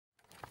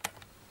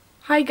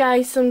Hi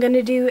guys, so I'm going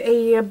to do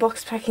a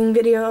box packing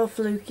video of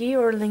Lukey,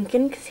 or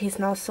Lincoln, because he's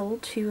now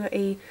sold to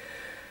a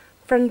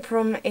friend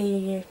from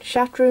a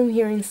chat room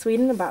here in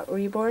Sweden about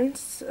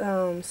reborns.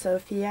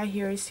 Sophia,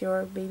 here is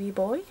your baby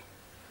boy.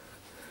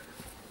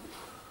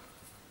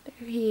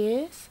 There he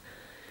is.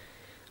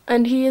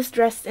 And he is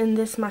dressed in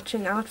this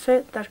matching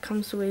outfit that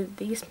comes with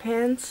these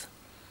pants.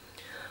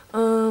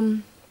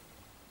 Just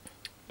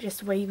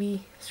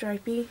wavy,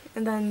 stripy.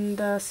 And then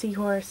the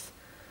seahorse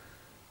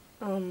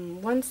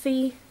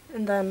onesie.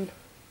 And then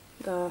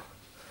the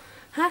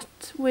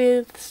hat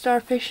with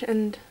starfish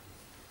and,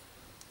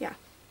 yeah,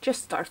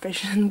 just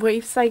starfish and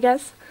waves, I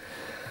guess.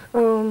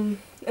 And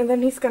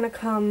then he's gonna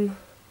come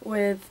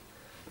with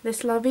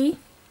this lovey.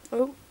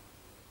 Oh,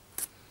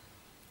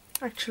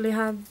 actually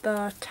had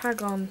the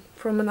tag on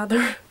from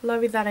another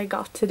lovey that I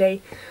got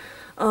today.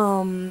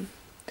 So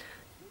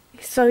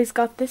he's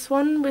got this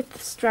one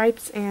with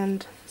stripes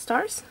and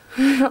stars,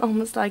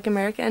 almost like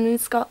America, and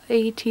it's got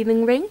a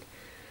teething ring.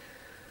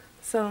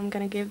 So I'm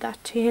gonna give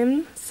that to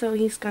him, so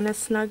he's gonna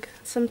snug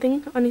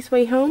something on his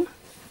way home.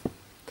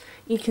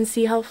 You can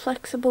see how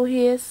flexible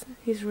he is.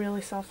 He's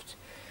really soft.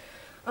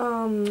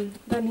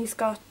 Then he's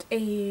got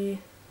a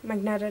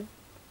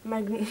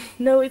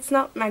no, it's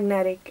not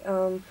magnetic,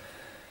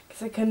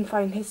 because I couldn't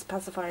find his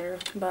pacifier,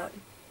 but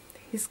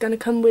he's gonna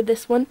come with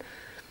this one.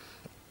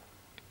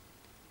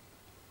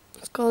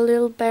 It's got a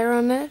little bear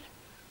on it.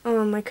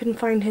 I couldn't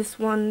find his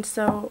one,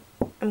 so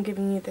I'm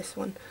giving you this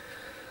one.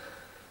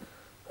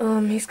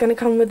 He's gonna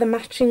come with the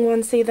matching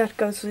onesie that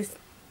goes with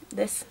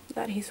this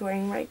that he's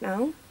wearing right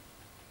now.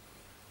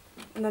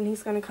 And then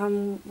he's gonna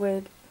come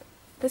with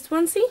this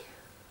onesie.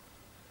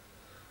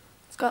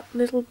 It's got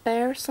little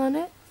bears on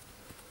it.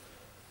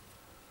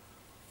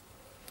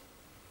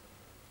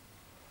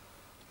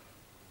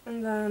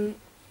 And then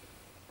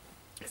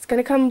it's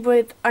gonna come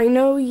with, I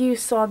know you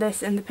saw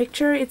this in the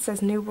picture, it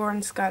says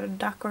newborn's got a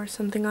duck or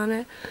something on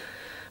it.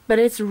 But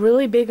it's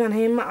really big on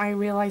him. I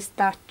realized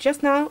that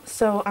just now,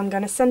 so I'm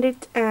gonna send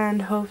it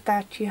and hope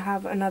that you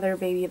have another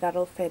baby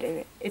that'll fit in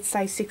it. It's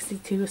size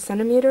 62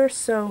 centimeters,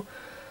 so,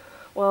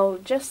 well,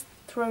 just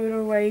throw it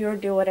away or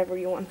do whatever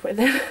you want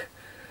with it.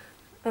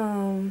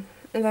 And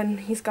then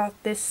he's got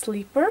this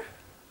sleeper.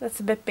 That's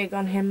a bit big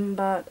on him,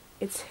 but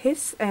it's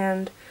his,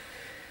 and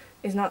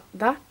it's not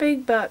that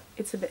big, but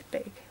it's a bit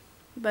big.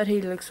 But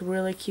he looks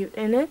really cute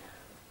in it.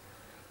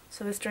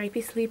 So a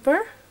stripy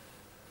sleeper.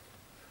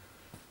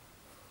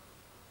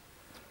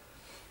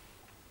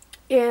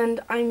 And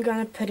I'm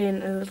gonna put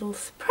in a little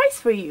surprise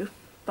for you,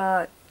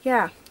 but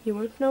yeah, you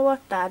won't know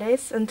what that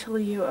is until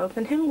you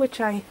open him, which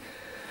I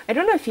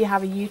don't know if you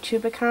have a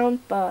YouTube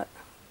account, but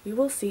we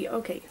will see.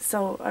 Okay,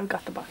 so I've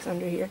got the box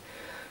under here,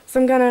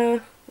 so I'm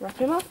gonna wrap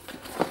him up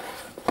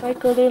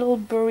like a little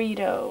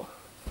burrito.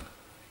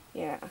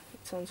 Yeah,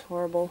 it sounds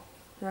horrible,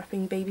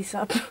 wrapping babies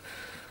up.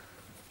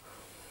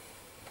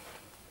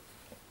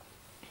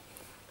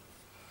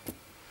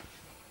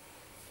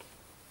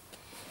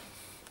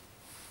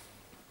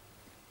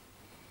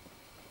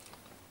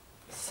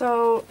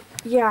 So,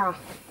 yeah,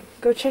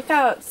 go check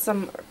out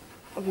some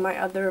of my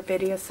other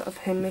videos of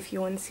him if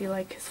you want to see,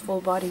 like, his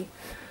full body.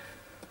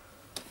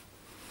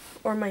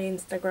 Or my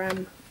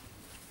Instagram.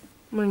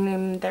 My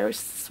name there's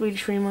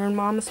Swedish Reborn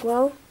Mom as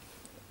well.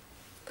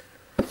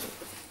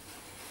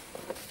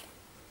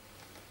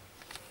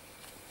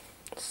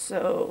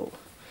 So,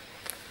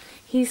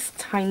 he's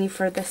tiny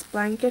for this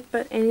blanket,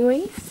 but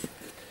anyways,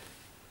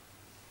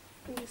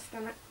 I'm just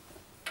gonna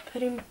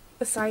put him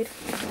aside.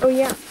 Oh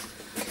yeah.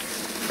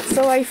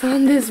 So I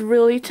found this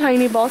really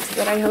tiny box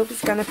that I hope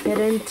it's gonna fit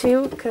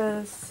into,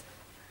 because,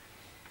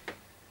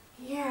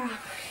 yeah,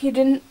 he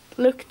didn't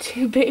look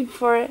too big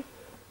for it.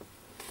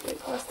 Wait,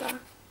 what's that?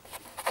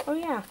 Oh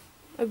yeah,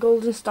 a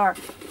golden star.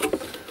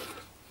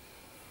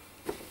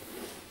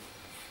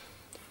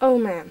 Oh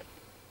man,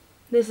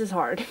 this is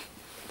hard.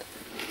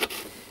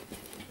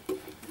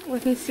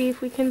 Let me see if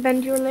we can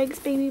bend your legs,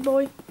 baby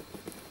boy.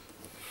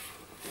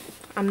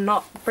 I'm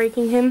not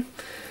breaking him,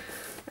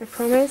 I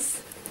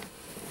promise.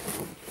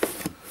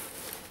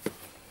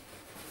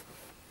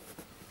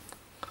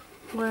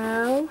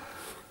 Well,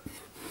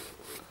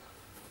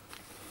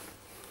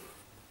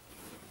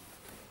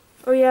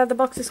 oh yeah, the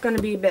box is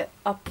gonna be a bit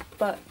up,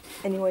 but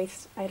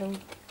anyways, I don't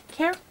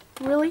care,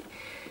 really,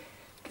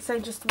 because I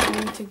just want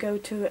him to go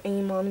to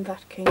a mom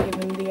that can give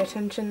him the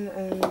attention,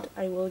 and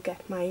I will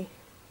get my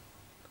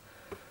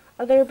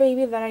other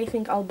baby that I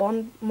think I'll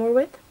bond more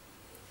with.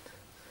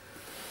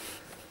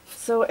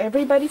 So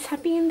everybody's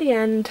happy in the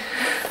end,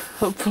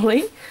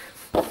 hopefully.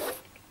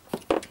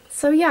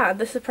 So yeah,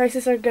 the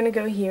surprises are gonna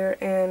go here,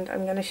 and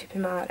I'm gonna ship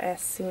him out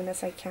as soon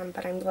as I can,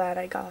 but I'm glad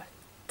I got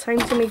time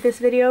to make this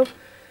video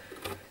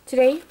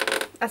today,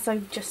 as I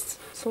just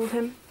sold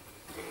him.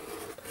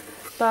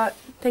 But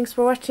thanks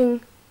for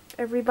watching,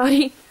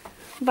 everybody.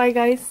 Bye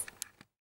guys.